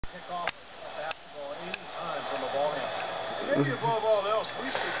pick off a basketball 80 times from the ball handler. And maybe above all else, we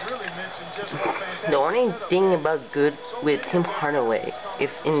should really mention just what fantastic. The only thing about good with Tim Hardaway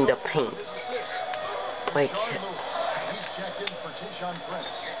is in the paint. Like, he's checked in for Tayshaun Prince.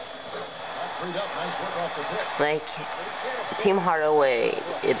 Like Tim Hardaway,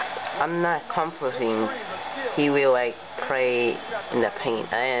 I'm not comforting. He will like play in the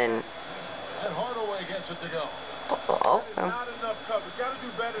paint and Hardaway gets it to go.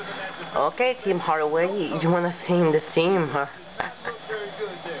 Okay, Tim Hardaway, you wanna see him the team, huh?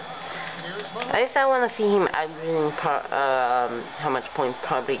 At least I wanna see him averaging how much points?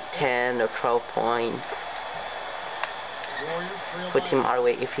 Probably 10 or 12 points. For Tim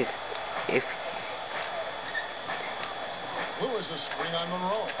Hardaway, if Lewis is spring on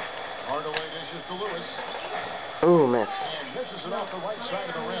Monroe. Hardaway dishes to Lewis. Ooh, miss. And misses it off the right side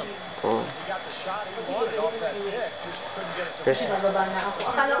of the rim. Ooh. He got the shot he wanted off that kick, just couldn't get it to There's fall.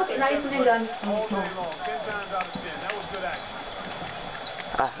 All day long, 10 times out of 10. That was good action.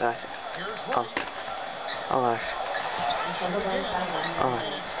 Ah, gosh. Here's Oh. Oh, gosh. Oh.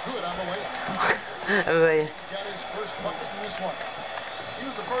 And it's good on the way. Everybody. Got his first bucket in this one. He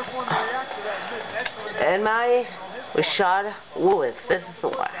was the first one to react to that miss. Excellent. And my Rashard Lewis. This is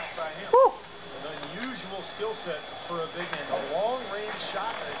why. Woo. An unusual skill set for a big man. A long-range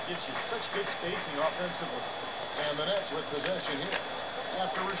shot that gives you such good spacing offensively. And the Nets with possession here.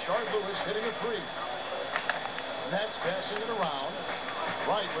 After Rashard Lewis hitting a three. Nets passing it around.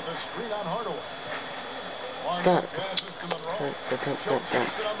 Right with a screen on Hardaway. Hardaway passes to Monroe. Shakes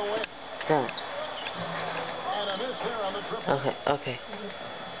it on the way. And a miss there on the triple. Okay.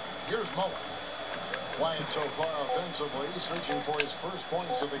 Here's Mullen. Playing so far offensively, searching for his first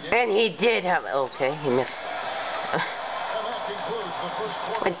points of the game. And he did have. Okay, he missed. And that concludes the first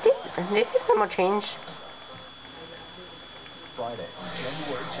quarter. Wait, did someone change? Friday,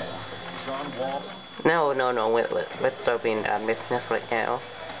 January 10th. John Wall. No. We're stopping business right now.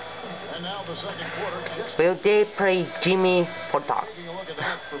 And now the second quarter. Will they play Jimmy for that? Taking a look at the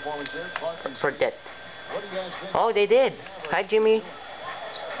Nets performance there. For that. What do you guys think? Oh, they did. Hi, Jimmy.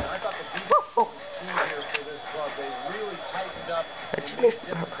 I thought the defense was key here for this club. They really tightened up and made it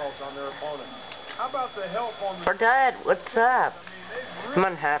difficult on their opponent. How about the help on the... For that, what's up? I'm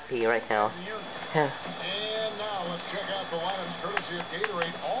unhappy right now. Yeah. And now let's check out the lineups courtesy of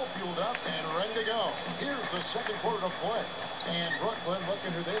Gatorade, all fueled up and ready to go. Here's the second quarter of play. And Brooklyn,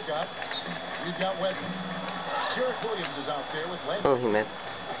 looking who they've got. We've got Webber. Derek Williams is out there with Landry. Oh, he missed.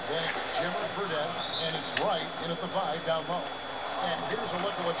 Then it's Jimmer Fredette, and it's Wright in at the 5 down low. And here's a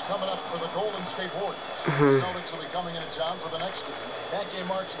look at what's coming up for the Golden State Warriors. The Celtics will be coming into town for the next game. That game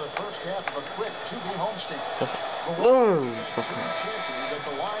marks the first half of a quick 2-game homestand. Boom. 2 chances at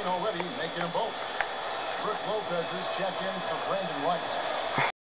the line already, making them both. Brook Lopez is checked in for Brandon Wright.